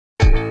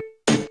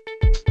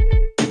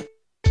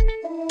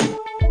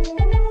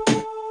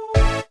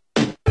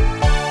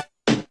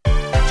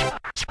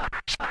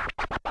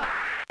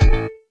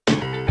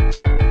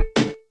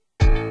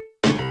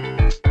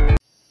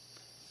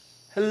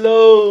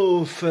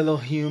Hello, fellow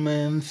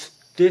humans.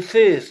 This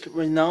is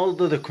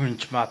Ronaldo the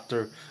Cringe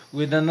Master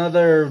with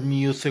another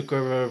music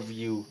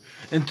review.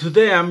 And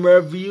today I'm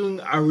reviewing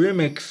a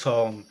remix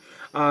song.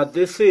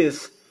 This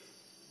is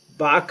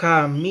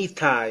Baka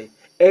Mitai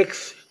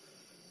X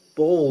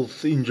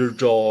Balls in Your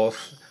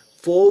Jaws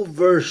full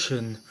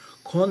version.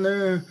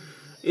 Connor,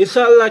 it's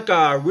like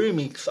a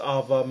remix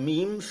of a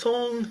meme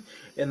song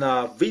and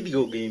a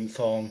video game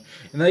song,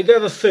 and I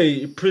gotta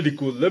say, pretty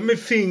cool. Let me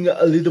sing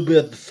a little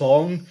bit of the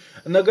song.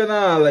 I'm not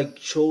gonna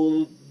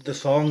show the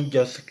song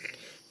just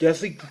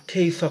in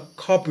case of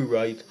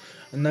copyright.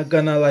 I'm not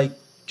gonna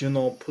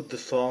put the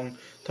song.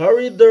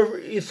 Sorry, there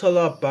is a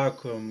lot of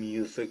background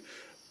music.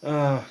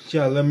 Yeah,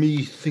 let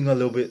me sing a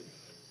little bit.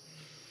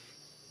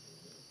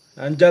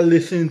 I'm just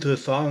listening to the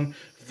song.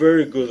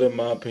 Very good in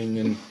my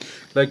opinion.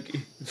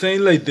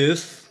 Saying like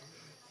this.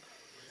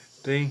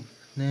 The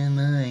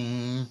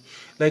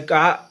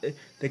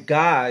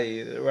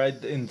guy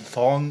right in the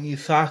song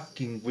is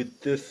asking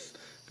with this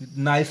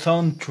nice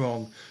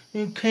soundtrack.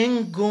 You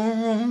can't go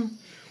wrong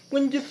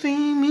when you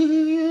see me.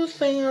 You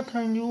say I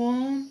turn you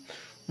on.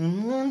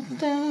 One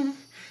thing,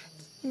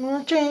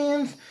 no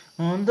chance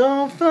on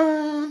the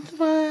front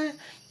by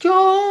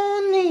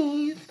your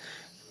knees.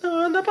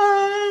 On the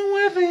bar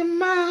within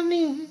my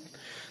knees.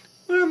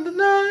 When the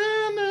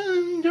night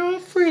and you're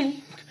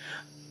free.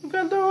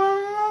 Got the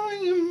one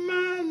in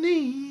my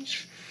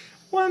knees.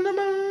 When the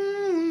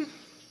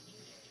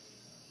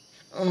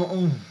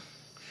moon.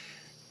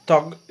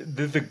 Talk.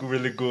 This is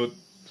really good.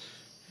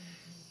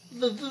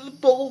 The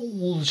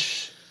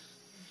balls.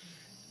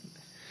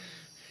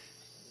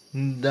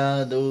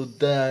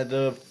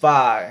 The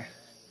fire.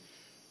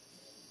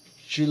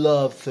 She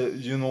loves it,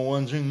 you know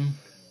one thing.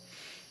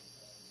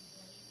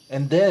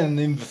 And then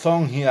in the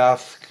song he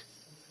asks,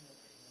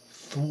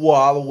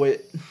 swallow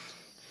it.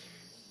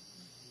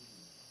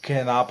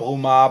 Can I put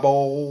my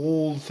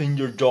balls in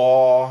your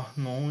jaw?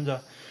 No.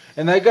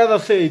 And I gotta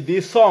say,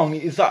 this song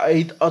is an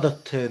 8 out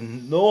of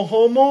 10. No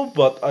homo,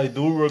 but I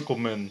do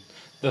recommend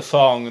the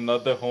song,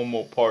 not the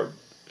homo part.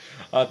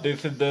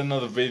 This is the end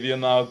of the video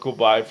now.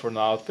 Goodbye for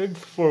now. Thanks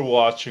for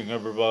watching,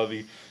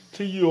 everybody.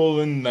 See you all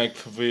in the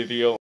next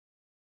video.